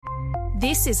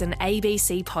This is an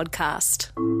ABC podcast.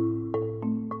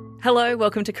 Hello,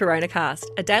 welcome to CoronaCast,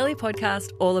 a daily podcast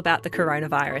all about the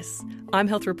coronavirus. I'm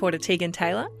health reporter Tegan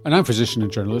Taylor. And I'm physician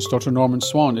and journalist Dr. Norman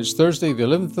Swan. It's Thursday, the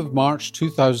 11th of March,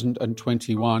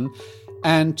 2021.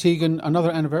 And Tegan,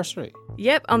 another anniversary.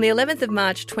 Yep, on the 11th of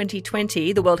March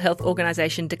 2020, the World Health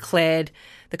Organization declared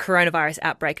the coronavirus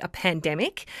outbreak a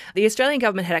pandemic. The Australian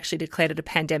government had actually declared it a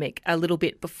pandemic a little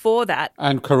bit before that.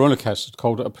 And CoronaCast had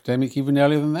called it a pandemic even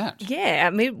earlier than that. Yeah,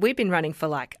 I mean, we've been running for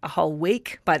like a whole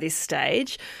week by this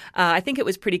stage. I think it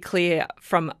was pretty clear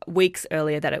from weeks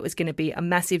earlier that it was going to be a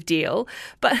massive deal.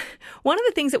 But one of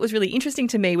the things that was really interesting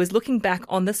to me was looking back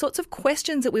on the sorts of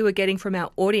questions that we were getting from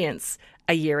our audience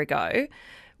a year ago.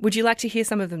 Would you like to hear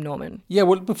some of them, Norman? Yeah,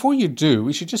 well, before you do,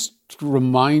 we should just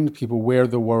remind people where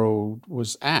the world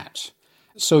was at.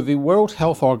 So the World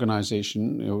Health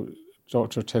Organization,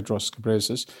 Dr. Tedros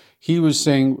Ghebreyesus, he was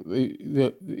saying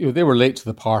they were late to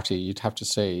the party, you'd have to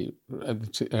say, at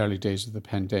the early days of the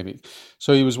pandemic.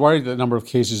 So he was worried that the number of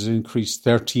cases increased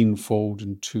 13-fold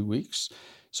in 2 weeks.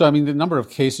 So, I mean, the number of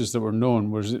cases that were known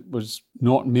was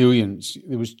not millions.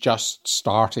 It was just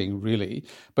starting, really.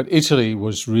 But Italy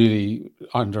was really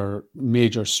under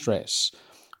major stress.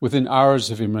 Within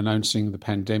hours of him announcing the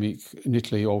pandemic, in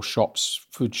Italy, all shops,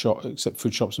 except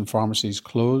food shops and pharmacies,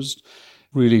 closed.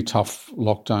 Really tough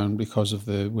lockdown because of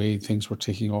the way things were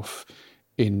taking off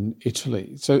in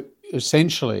Italy. So,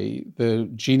 essentially, the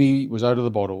genie was out of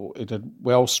the bottle. It had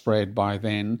well spread by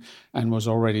then and was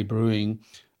already brewing,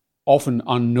 often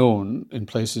unknown in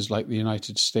places like the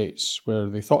United States, where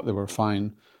they thought they were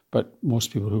fine, but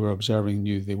most people who were observing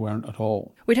knew they weren't at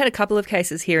all. We'd had a couple of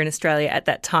cases here in Australia at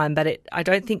that time, but I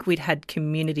don't think we'd had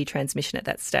community transmission at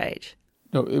that stage.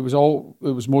 No, it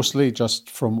was mostly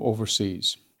just from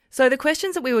overseas. So the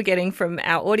questions that we were getting from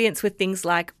our audience were things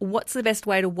like, what's the best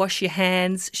way to wash your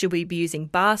hands? Should we be using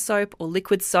bar soap or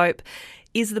liquid soap?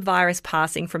 Is the virus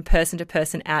passing from person to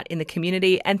person out in the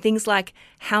community? And things like,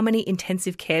 how many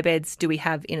intensive care beds do we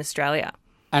have in Australia?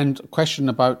 And a question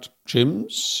about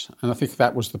gyms. And I think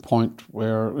that was the point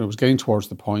where it was getting towards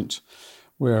the point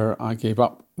where I gave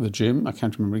up the gym. I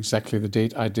can't remember exactly the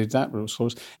date I did that, but it was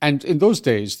close. And in those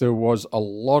days, there was a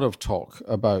lot of talk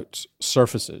about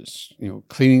surfaces,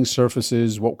 cleaning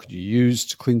surfaces. What could you use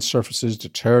to clean surfaces?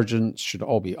 Detergents, should it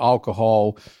all be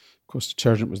alcohol? Of course,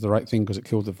 detergent was the right thing because it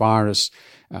killed the virus.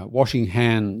 Washing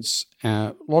hands,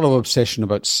 a lot of obsession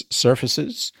about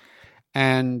surfaces.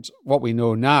 And what we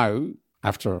know now,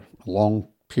 after a long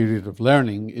period of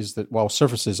learning, is that while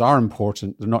surfaces are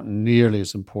important, they're not nearly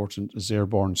as important as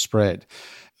airborne spread.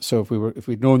 So if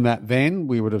we'd known that then,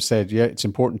 we would have said, yeah, it's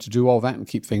important to do all that and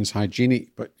keep things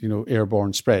hygienic, but,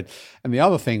 airborne spread. And the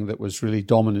other thing that was really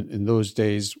dominant in those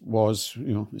days was,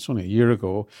 it's only a year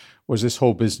ago, was this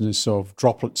whole business of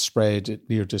droplet spread at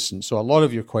near distance. So a lot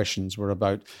of your questions were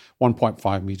about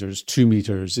 1.5 meters, 2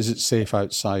 meters, is it safe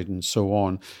outside, and so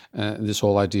on. And this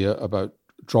whole idea about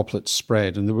droplet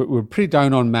spread. And we were pretty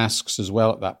down on masks as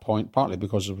well at that point, partly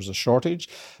because there was a shortage,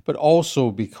 but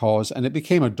also because, and it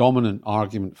became a dominant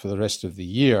argument for the rest of the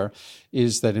year,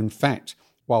 is that in fact,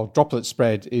 while droplet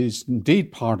spread is indeed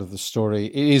part of the story,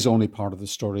 it is only part of the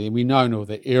story. And we now know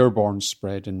that airborne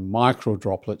spread and micro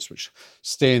droplets, which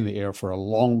stay in the air for a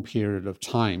long period of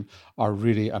time, are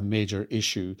really a major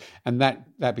issue. And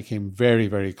that became very,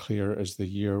 very clear as the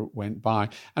year went by.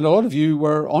 And a lot of you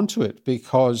were onto it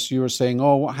because you were saying,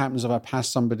 oh, what happens if I pass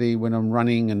somebody when I'm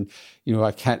running and,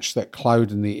 I catch that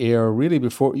cloud in the air? Really,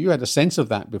 before you had a sense of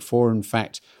that before, in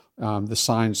fact, the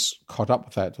science caught up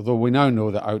with that, although we now know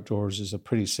that outdoors is a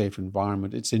pretty safe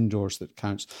environment. It's indoors that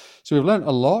counts. So we've learned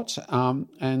a lot,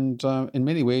 and in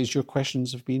many ways, your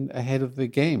questions have been ahead of the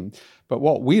game. But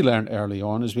what we learned early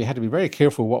on is we had to be very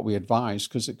careful what we advised,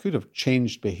 because it could have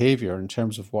changed behavior in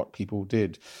terms of what people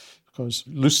did, because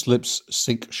loose lips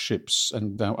sink ships,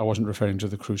 and I wasn't referring to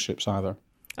the cruise ships either.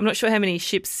 I'm not sure how many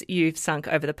ships you've sunk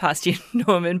over the past year,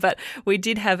 Norman, but we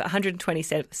did have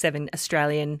 127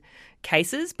 Australian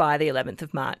cases by the 11th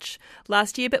of March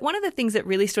last year. But one of the things that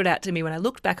really stood out to me when I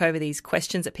looked back over these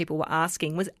questions that people were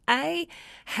asking was, A,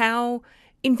 how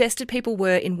invested people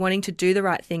were in wanting to do the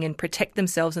right thing and protect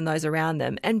themselves and those around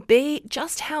them, and B,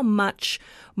 just how much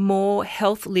more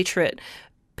health literate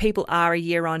people are a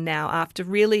year on now after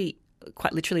really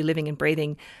quite literally living and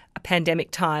breathing a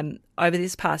pandemic time over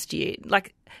this past year.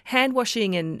 Like hand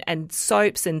washing and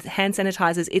soaps and hand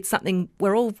sanitizers, it's something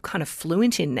we're all kind of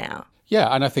fluent in now. Yeah,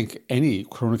 and I think any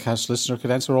CoronaCast listener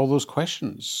could answer all those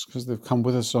questions because they've come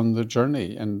with us on the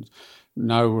journey. And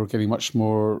now we're getting much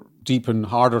more deep and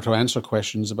harder to answer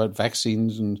questions about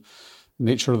vaccines and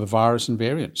nature of the virus and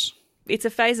variants. It's a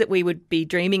phase that we would be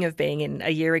dreaming of being in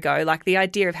a year ago. Like the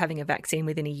idea of having a vaccine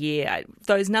within a year,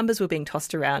 those numbers were being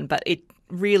tossed around, but it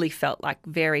really felt like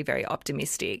very, very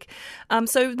optimistic.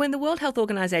 So when the World Health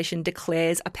Organization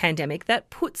declares a pandemic, that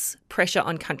puts pressure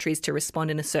on countries to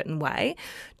respond in a certain way.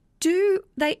 Do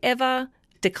they ever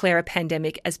declare a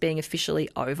pandemic as being officially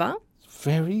over?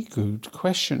 Very good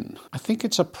question. I think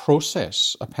it's a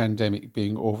process, a pandemic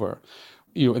being over.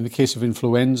 In the case of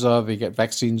influenza, they get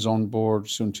vaccines on board.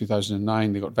 So in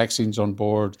 2009, they got vaccines on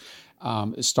board.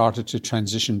 It started to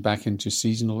transition back into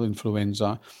seasonal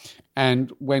influenza.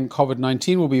 And when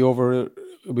COVID-19 will be over,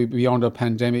 will be beyond a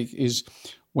pandemic, is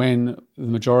when the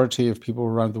majority of people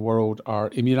around the world are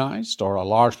immunized, or a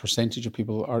large percentage of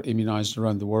people are immunized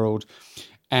around the world.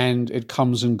 And it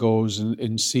comes and goes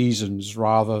in seasons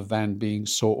rather than being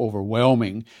so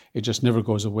overwhelming. It just never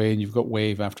goes away, and you've got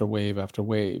wave after wave after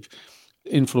wave.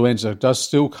 Influenza does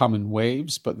still come in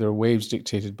waves, but they're waves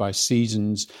dictated by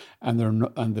seasons, and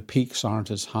the peaks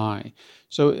aren't as high.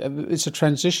 So it's a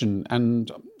transition,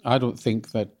 and I don't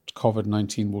think that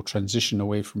COVID-19 will transition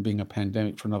away from being a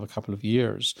pandemic for another couple of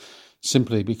years,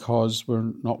 simply because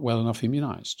we're not well enough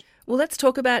immunized. Well, let's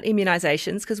talk about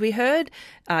immunisations, because we heard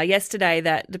yesterday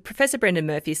that Professor Brendan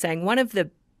Murphy is saying one of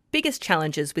the biggest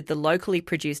challenges with the locally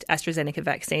produced AstraZeneca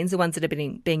vaccines, the ones that are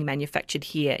being manufactured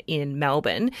here in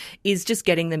Melbourne, is just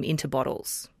getting them into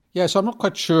bottles. Yeah, so I'm not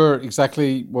quite sure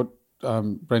exactly what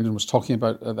Brendan was talking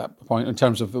about at that point in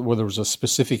terms of whether there was a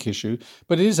specific issue,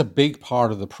 but it is a big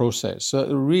part of the process. So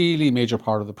a really major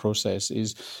part of the process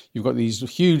is you've got these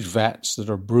huge vats that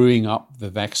are brewing up the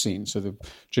vaccine. So they've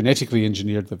genetically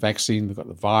engineered the vaccine, they've got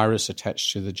the virus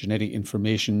attached to the genetic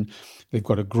information, they've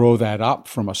got to grow that up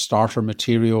from a starter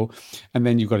material, and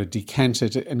then you've got to decant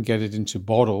it and get it into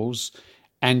bottles.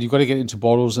 And you've got to get it into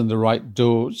bottles in the right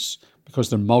dose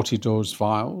because they're multi-dose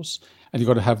vials, and you've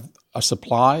got to have a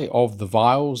supply of the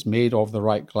vials made of the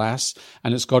right glass,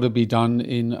 and it's got to be done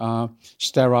in a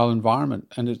sterile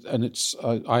environment. And it's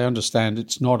I understand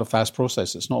it's not a fast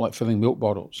process. It's not like filling milk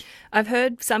bottles. I've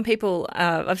heard some people,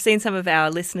 I've seen some of our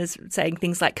listeners saying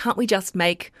things like, can't we just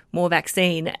make more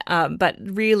vaccine? But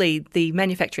really, the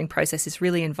manufacturing process is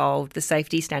really involved. The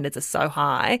safety standards are so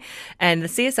high, and the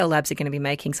CSL labs are going to be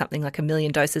making something like 1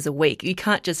 million doses a week. You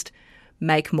can't just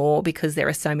make more because there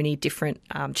are so many different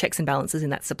checks and balances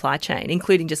in that supply chain,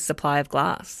 including just supply of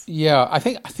glass. Yeah, I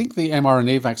think the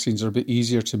mRNA vaccines are a bit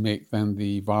easier to make than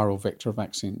the viral vector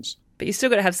vaccines. But you've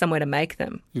still got to have somewhere to make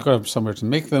them. You've got to have somewhere to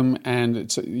make them,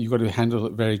 and you've got to handle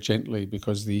it very gently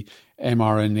because the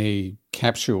mRNA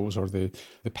capsules, or the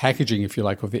packaging, if you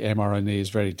like, of the mRNA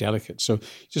is very delicate. So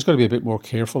you just got to be a bit more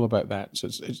careful about that.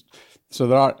 So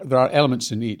there are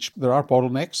elements in each. There are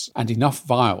bottlenecks, and enough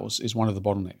vials is one of the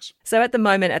bottlenecks. So at the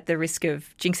moment, at the risk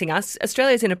of jinxing us,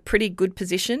 Australia's in a pretty good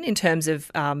position in terms of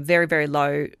very, very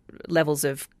low levels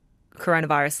of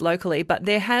coronavirus locally, but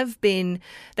there has been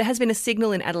a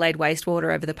signal in Adelaide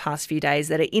wastewater over the past few days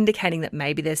that are indicating that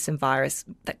maybe there's some virus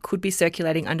that could be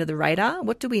circulating under the radar.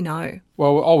 What do we know?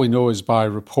 Well, all we know is by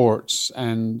reports,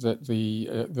 and that the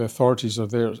authorities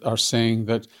are saying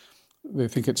that they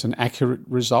think it's an accurate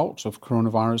result of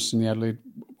coronavirus in the Adelaide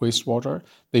wastewater.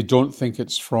 They don't think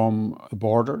it's from the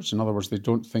borders. In other words, they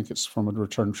don't think it's from a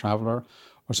returned traveller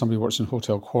or somebody who works in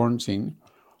hotel quarantine.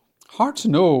 Hard to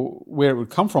know where it would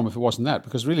come from if it wasn't that,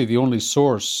 because really the only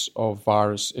source of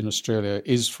virus in Australia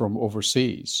is from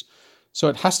overseas. So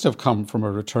it has to have come from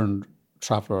a returned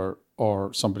traveller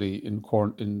or somebody in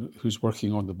quarantine who's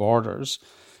working on the borders.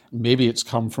 Maybe it's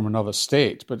come from another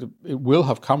state, but it will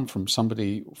have come from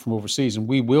somebody from overseas. And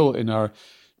we will, in our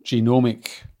genomic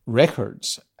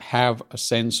records, have a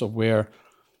sense of where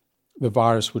the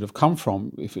virus would have come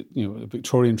from. If it, a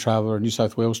Victorian traveller, a New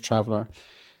South Wales traveller.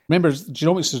 Remember,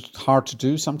 genomics is hard to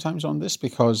do sometimes on this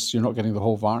because you're not getting the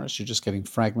whole virus, you're just getting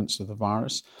fragments of the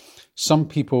virus. Some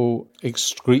people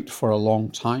excrete for a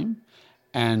long time,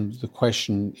 and the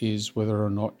question is whether or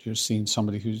not you're seeing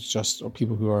somebody or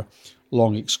people who are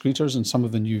long excreters, and some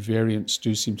of the new variants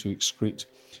do seem to excrete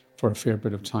for a fair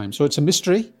bit of time. So it's a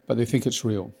mystery, but they think it's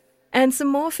real. And some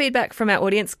more feedback from our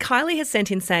audience. Kylie has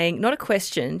sent in saying, not a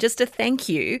question, just a thank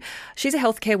you. She's a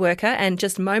healthcare worker and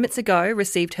just moments ago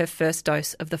received her first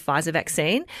dose of the Pfizer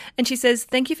vaccine. And she says,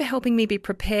 thank you for helping me be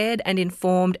prepared and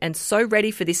informed and so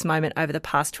ready for this moment over the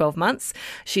past 12 months.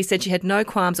 She said she had no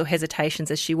qualms or hesitations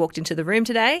as she walked into the room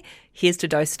today. Here's to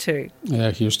dose 2.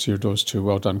 Yeah, here's to your dose 2.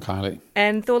 Well done, Kylie.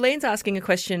 And Thorleen's asking a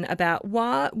question about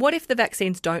what if the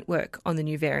vaccines don't work on the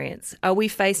new variants? Are we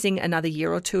facing another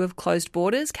year or two of closed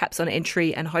borders, caps on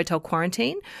entry and hotel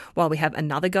quarantine while we have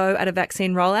another go at a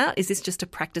vaccine rollout? Is this just a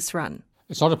practice run?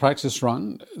 It's not a practice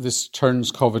run. This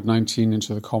turns COVID-19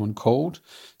 into the common cold.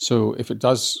 So if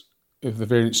the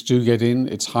variants do get in,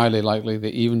 it's highly likely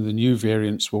that even the new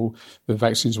variants the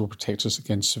vaccines will protect us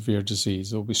against severe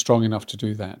disease. They'll be strong enough to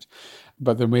do that.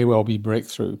 But there may well be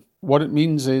breakthrough. What it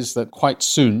means is that quite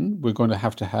soon we're going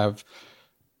to have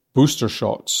booster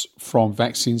shots from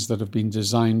vaccines that have been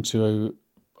designed to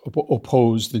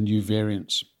oppose the new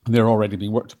variants. And they're already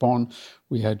being worked upon.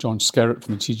 We had John Skerritt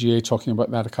from the TGA talking about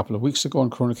that a couple of weeks ago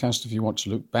on Coronacast, if you want to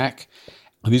look back.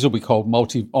 And these will be called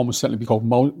almost certainly be called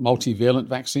multivalent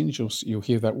vaccines. You'll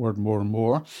hear that word more and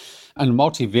more. And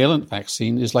multivalent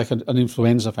vaccine is like an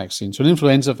influenza vaccine. So an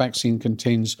influenza vaccine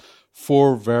contains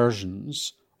 4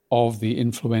 versions of the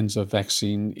influenza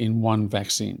vaccine in one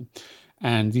vaccine.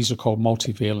 And these are called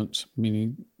multivalent,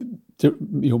 meaning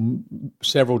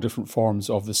several different forms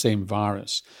of the same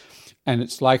virus. And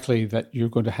it's likely that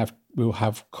we'll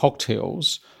have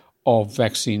cocktails of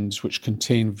vaccines which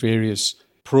contain various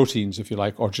proteins, if you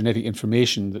like, or genetic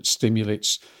information that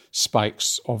stimulates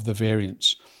spikes of the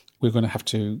variants. We're going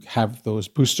to have those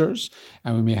boosters,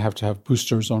 and we may have to have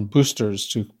boosters on boosters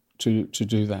to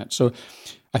do that. So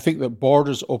I think that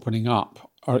borders opening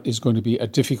up is going to be a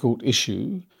difficult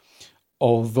issue,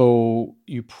 although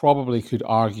you probably could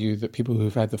argue that people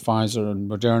who've had the Pfizer and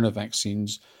Moderna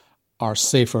vaccines are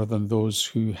safer than those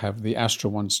who have the Astra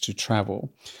ones to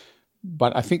travel.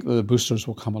 But I think that the boosters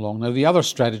will come along. Now, the other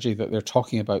strategy that they're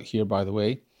talking about here, by the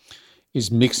way, is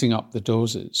mixing up the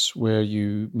doses, where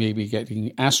you may be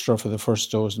getting Astra for the first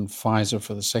dose and Pfizer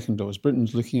for the second dose.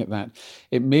 Britain's looking at that.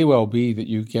 It may well be that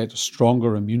you get a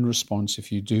stronger immune response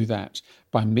if you do that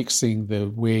by mixing the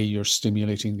way you're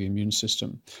stimulating the immune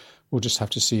system. We'll just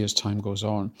have to see as time goes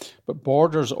on. But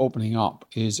borders opening up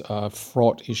is a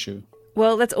fraught issue.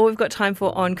 Well, that's all we've got time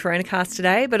for on Coronacast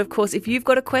today. But of course, if you've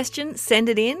got a question, send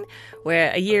it in. We're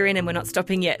a year in and we're not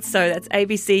stopping yet. So that's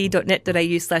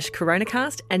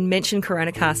abc.net.au/Coronacast and mention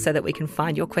Coronacast so that we can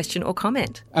find your question or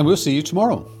comment. And we'll see you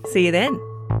tomorrow. See you then.